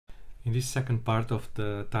In this second part of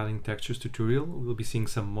the tiling textures tutorial, we'll be seeing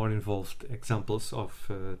some more involved examples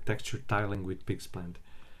of texture tiling with PixPlant.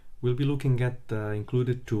 We'll be looking at the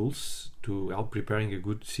included tools to help preparing a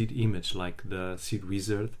good seed image, like the seed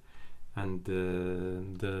wizard and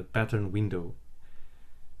the pattern window.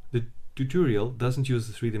 The tutorial doesn't use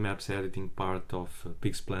the 3D maps editing part of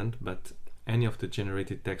PixPlant, but any of the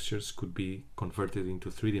generated textures could be converted into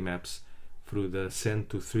 3D maps through the Send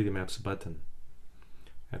to 3D Maps button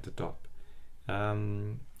at the top.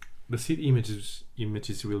 The seed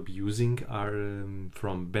images we'll be using are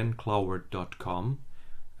from bencloward.com,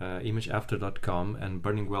 imageafter.com and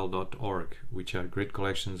burningwell.org, which are great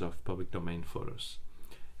collections of public domain photos.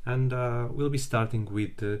 And we'll be starting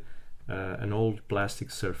with an old plastic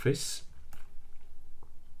surface.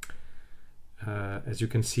 As you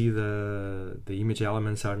can see, the image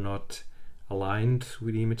elements are not aligned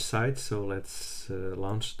with the image side, so let's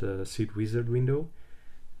launch the seed wizard window,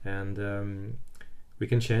 and we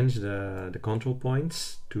can change the control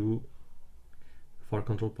points to 4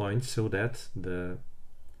 control points so that the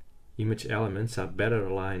image elements are better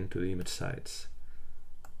aligned to the image sides.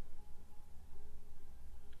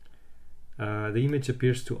 The image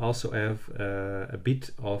appears to also have a bit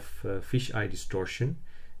of fisheye distortion.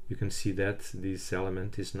 You can see that this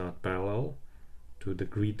element is not parallel to the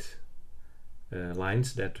grid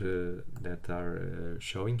lines that are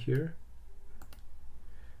showing here.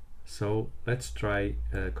 So let's try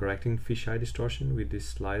correcting fisheye distortion with this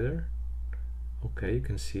slider. Okay, you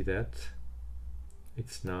can see that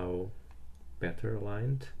it's now better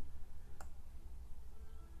aligned.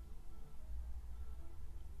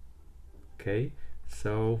 Okay,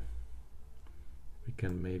 so we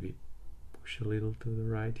can maybe push a little to the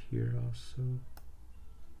right here also.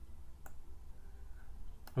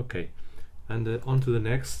 Okay, and on to the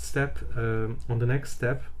next step. On the next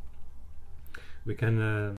step, we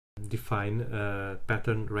can define a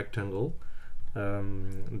pattern rectangle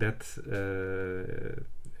that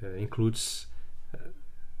includes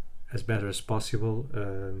as better as possible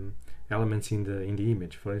elements in the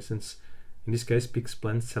image. For instance, in this case,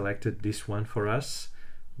 PixPlant selected this one for us,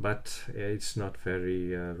 but it's not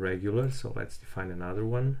very regular, so let's define another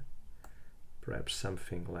one, perhaps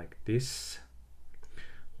something like this.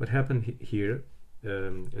 What happened here,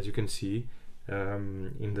 as you can see,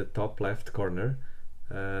 in the top left corner,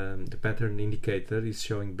 the pattern indicator is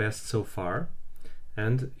showing best so far,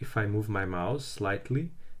 and if I move my mouse slightly,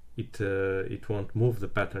 it won't move the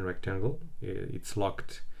pattern rectangle. It's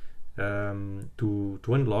locked. To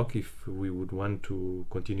unlock, if we would want to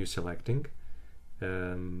continue selecting,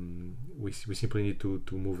 we simply need to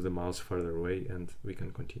move the mouse further away and we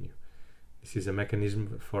can continue. This is a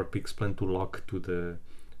mechanism for PixPlant to lock to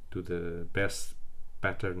the best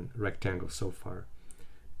pattern rectangle so far.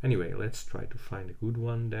 Anyway, let's try to find a good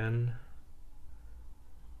one then.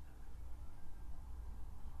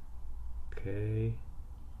 Okay.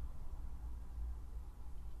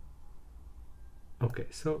 Okay,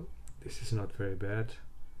 so this is not very bad.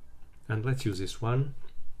 And let's use this one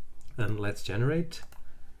and let's generate.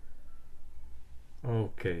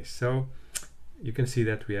 Okay, so you can see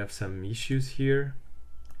that we have some issues here.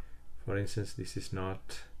 For instance, this is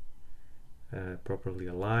not properly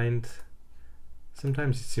aligned.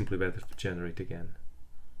 Sometimes it's simply better to generate again.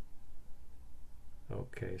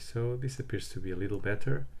 Okay, so this appears to be a little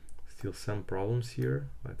better. Still some problems here.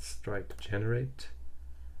 Let's try to generate.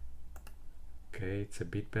 Okay, it's a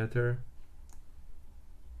bit better.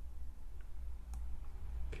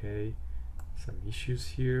 Okay, some issues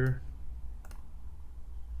here.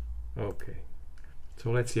 Okay,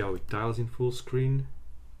 so let's see how it tiles in full screen.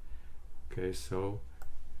 Okay, so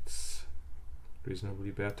it's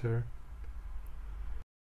reasonably better.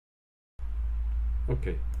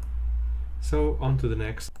 Okay, so on to the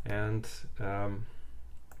next, and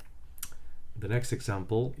the next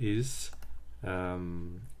example is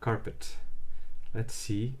carpet. Let's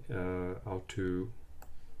see how to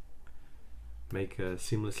make a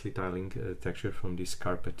seamlessly tiling texture from this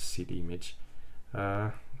carpet seed image.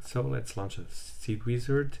 So let's launch a seed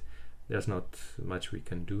wizard. There's not much we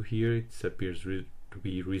can do here. It appears to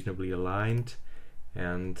be reasonably aligned,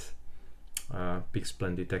 and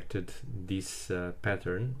PixPlant detected this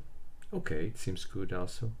pattern. Okay, it seems good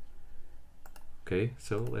also. Okay,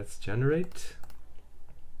 so let's generate.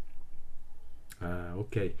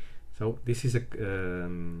 Okay, so this is a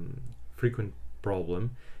frequent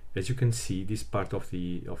problem. As you can see, this part of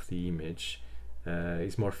the image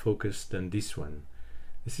is more focused than this one.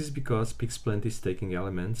 This is because PixPlant is taking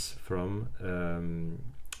elements from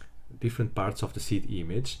different parts of the seed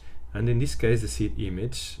image, and in this case the seed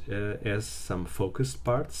image has some focused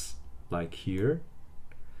parts like here,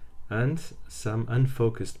 and some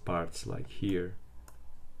unfocused parts like here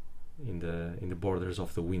in the borders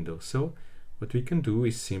of the window. So what we can do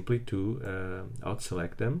is simply to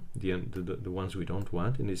out-select them, the ones we don't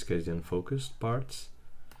want, in this case the unfocused parts,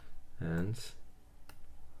 and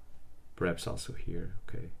perhaps also here.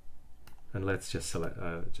 Okay, and let's just select,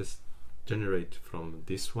 just generate from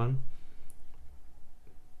this one.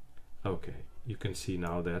 Okay, you can see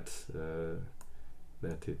now that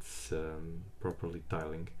that it's properly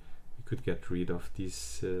tiling. We could get rid of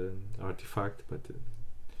this artifact, but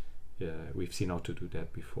yeah, we've seen how to do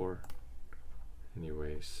that before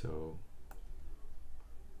anyway, so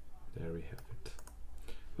there we have it.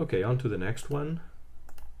 Okay, on to the next one.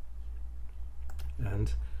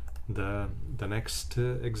 And the next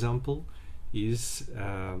example is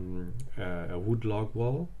a wood log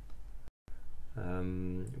wall,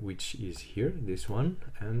 which is here, this one.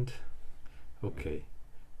 And okay,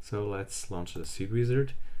 so let's launch the seed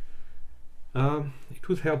wizard. It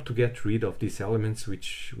would help to get rid of these elements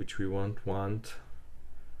which we won't want.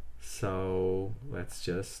 So let's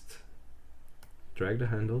just drag the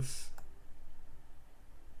handles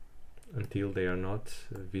until they are not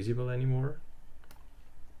visible anymore.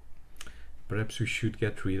 Perhaps we should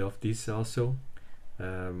get rid of this also.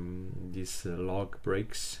 These log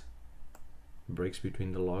breaks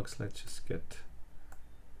between the logs. Let's just get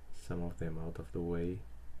some of them out of the way.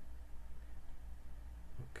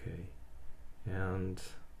 Okay, and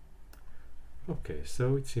okay,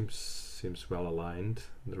 so it seems well aligned,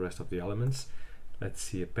 the rest of the elements. Let's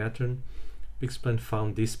see a pattern. PixPlant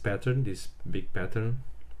found this pattern, this big pattern.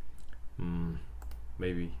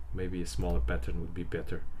 Maybe a smaller pattern would be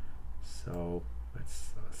better. So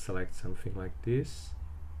let's select something like this.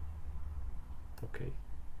 Okay,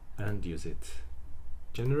 and use it.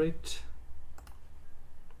 Generate.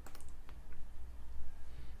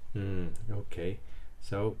 Okay,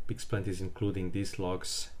 so PixPlant is including these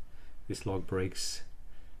logs, these log breaks.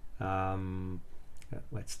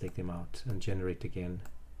 Let's take them out and generate again.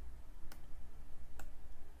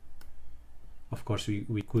 Of course,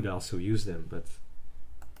 we could also use them, but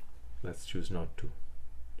let's choose not to.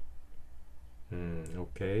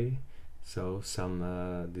 Okay, so some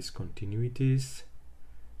discontinuities,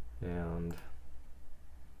 and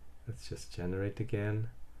let's just generate again.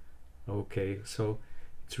 Okay, so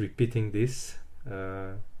it's repeating this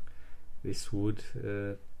this wood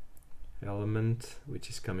element, which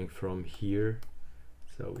is coming from here.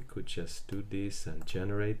 So we could just do this and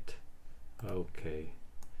generate. Okay,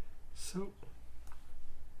 so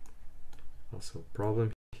also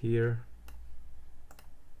problem here.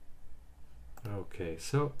 Okay,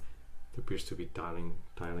 so it appears to be tiling.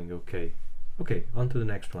 Okay, okay, on to the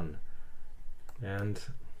next one. And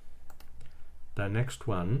the next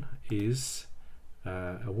one is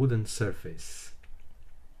a wooden surface.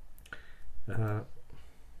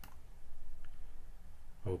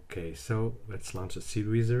 Okay, so let's launch a seed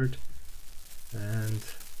wizard. And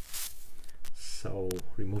so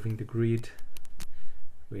removing the grid,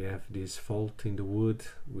 we have this fault in the wood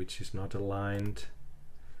which is not aligned.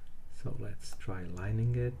 So let's try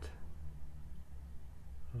aligning it.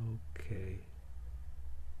 Okay.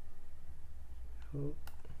 Oh.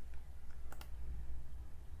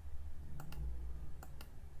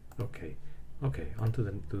 Okay. Okay. Onto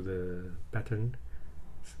the pattern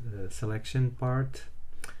selection part.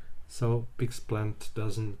 So PixPlant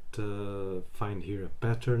doesn't find here a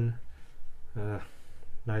pattern.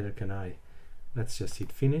 Neither can I. Let's just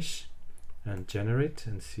hit finish and generate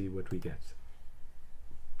and see what we get.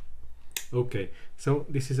 Okay, so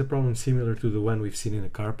this is a problem similar to the one we've seen in a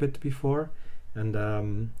carpet before, and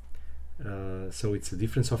so it's a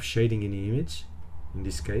difference of shading in the image in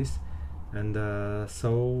this case, and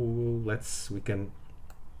so we can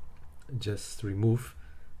just remove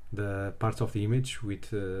the parts of the image with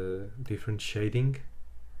different shading,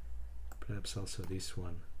 perhaps also this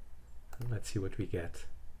one. Let's see what we get.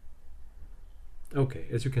 Okay,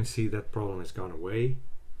 as you can see, that problem has gone away.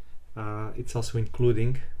 It's also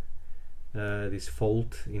including this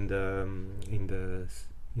fault in the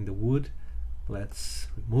wood. Let's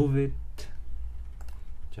remove it,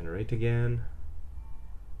 generate again.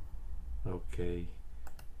 Okay,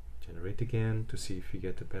 generate again to see if we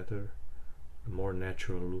get a better, more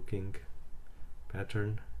natural looking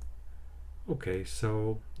pattern. Okay,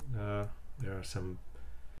 so there are some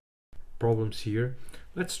problems here.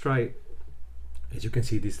 Let's try. As you can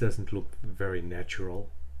see, this doesn't look very natural.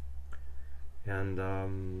 And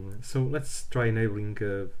so let's try enabling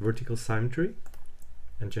vertical symmetry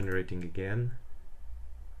and generating again.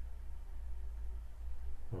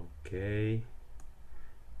 Okay,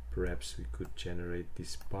 perhaps we could generate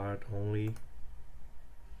this part only.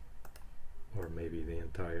 maybe the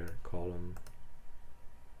entire column.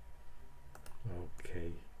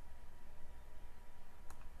 Okay,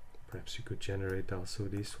 perhaps you could generate also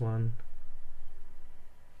this one.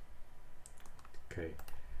 Okay,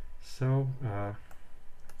 so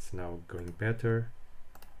it's now going better.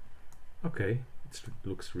 Okay, it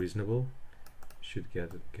looks reasonable. Should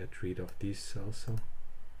get rid of this also.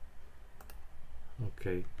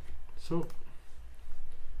 Okay, so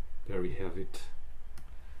there we have it.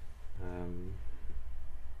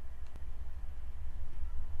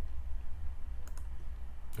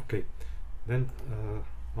 Okay, then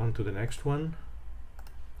on to the next one,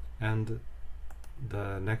 and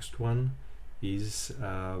the next one is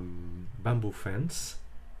bamboo fence.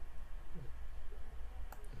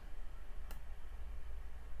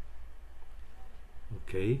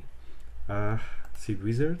 Okay, seed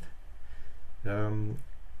wizard.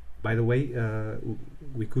 By the way,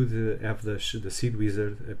 we could have the seed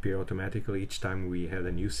wizard appear automatically each time we had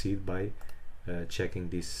a new seed by checking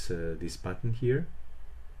this button here.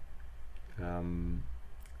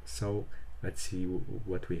 So let's see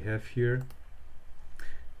what we have here.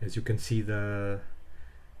 As you can see,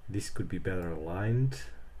 this could be better aligned.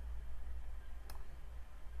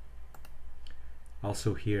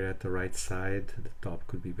 Also here at the right side, the top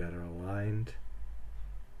could be better aligned.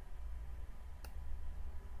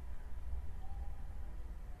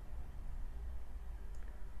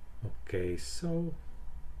 Okay, so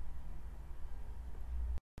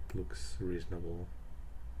it looks reasonable.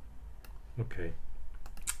 Okay.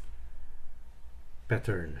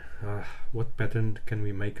 Pattern. What pattern can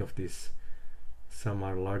we make of this? Some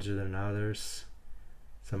are larger than others.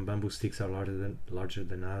 Some bamboo sticks are larger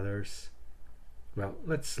than others. Well,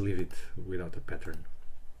 let's leave it without a pattern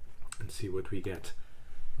and see what we get.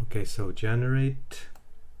 Okay, so generate.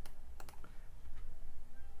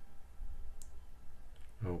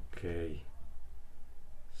 Okay,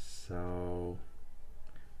 so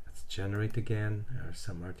let's generate again. There are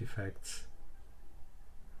some artifacts,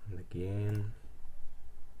 and again,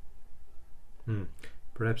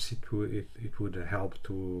 perhaps it would help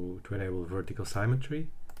to enable vertical symmetry.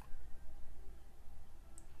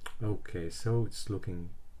 Okay, so it's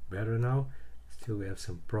looking better now. Still we have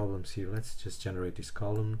some problems here. Let's just generate this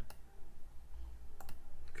column.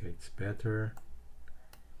 Okay, it's better.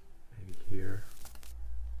 Maybe here.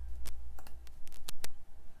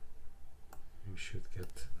 We should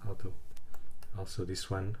get also this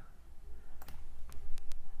one.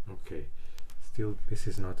 Okay, still this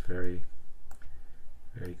is not very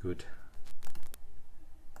good.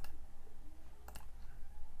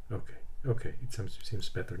 Okay, it seems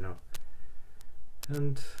better now,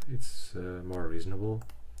 and it's more reasonable.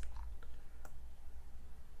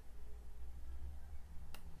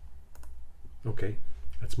 Okay,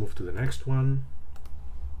 let's move to the next one.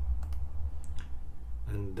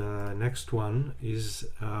 And the next one is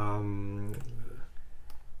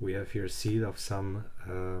we have here a seed of some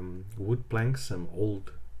wood planks, some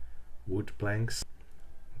old wood planks.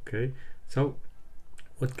 Okay, so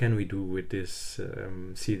what can we do with this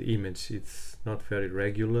seed image? It's not very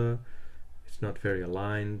regular, it's not very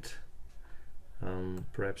aligned.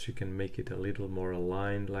 Perhaps you can make it a little more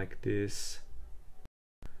aligned like this.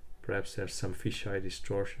 Perhaps there's some fisheye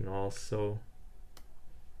distortion also.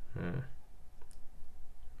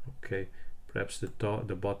 Okay, perhaps the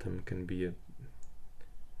bottom can be a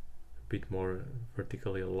bit more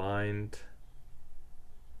vertically aligned,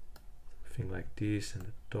 something like this, and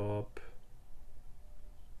the top.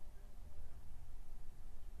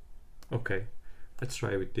 Okay, let's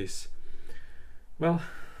try with this. Well,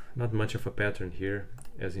 not much of a pattern here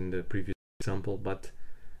as in the previous example, but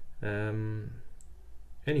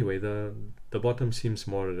anyway, the bottom seems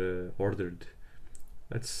more ordered.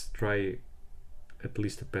 Let's try at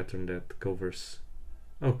least a pattern that covers.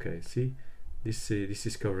 Okay, see, this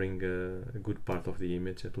is covering a good part of the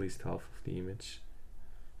image, at least half of the image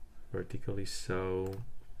vertically. So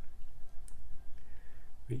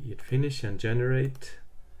we hit finish and generate.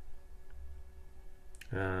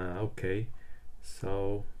 Okay,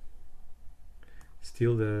 so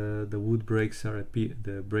still the wood breaks are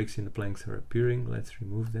the breaks in the planks are appearing. Let's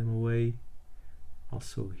remove them away.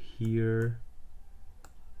 Also here,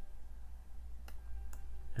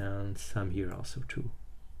 and some here also too.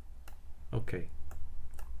 Okay.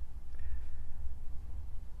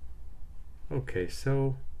 Okay,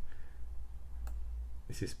 so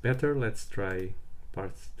this is better. Let's try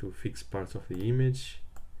to fix parts of the image.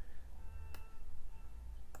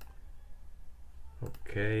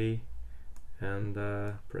 Okay, and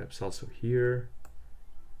perhaps also here.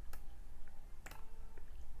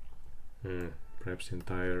 Perhaps the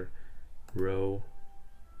entire row.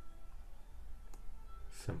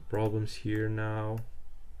 some problems here now.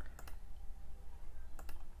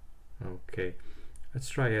 Okay, let's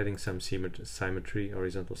try adding some symmetry,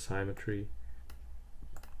 horizontal symmetry.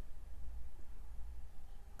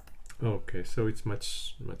 Okay, so it's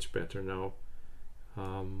much better now.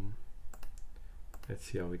 Let's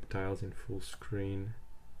see how it tiles in full screen.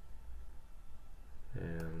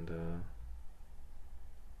 And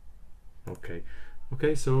okay,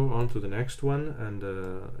 so on to the next one, and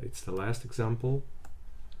it's the last example,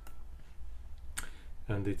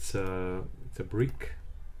 and it's a brick,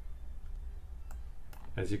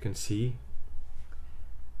 as you can see.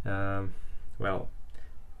 It's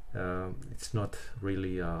not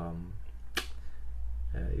really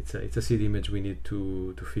it's a seed image we need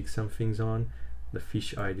to fix some things on. The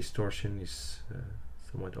fish eye distortion is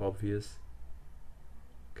somewhat obvious.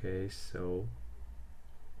 Okay, so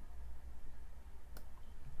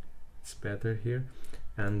it's better here,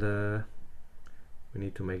 and we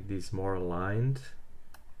need to make these more aligned.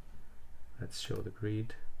 Let's show the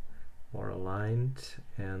grid more aligned,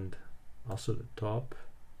 and also the top.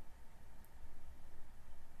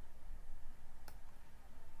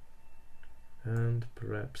 And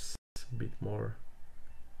perhaps a bit more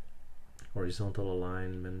horizontal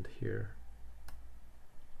alignment here.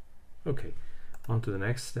 Okay, on to the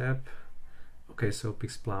next step. Okay, so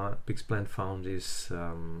PixPlant found this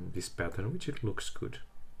this pattern, which it looks good.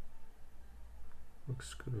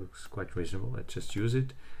 Looks quite reasonable. Let's just use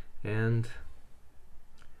it and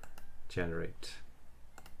generate.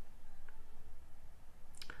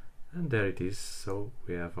 And there it is. So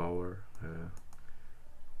we have our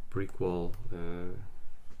brick wall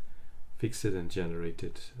fixed and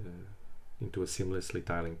generated into a seamlessly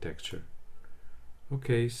tiling texture.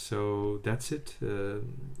 Okay, so that's it.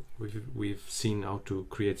 We've seen how to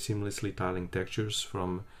create seamlessly tiling textures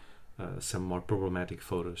from some more problematic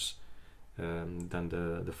photos than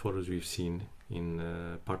the photos we've seen in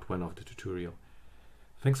part 1 of the tutorial.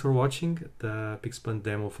 Thanks for watching. The PixPlant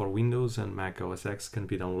demo for Windows and Mac OS X can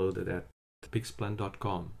be downloaded at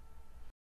pixplant.com.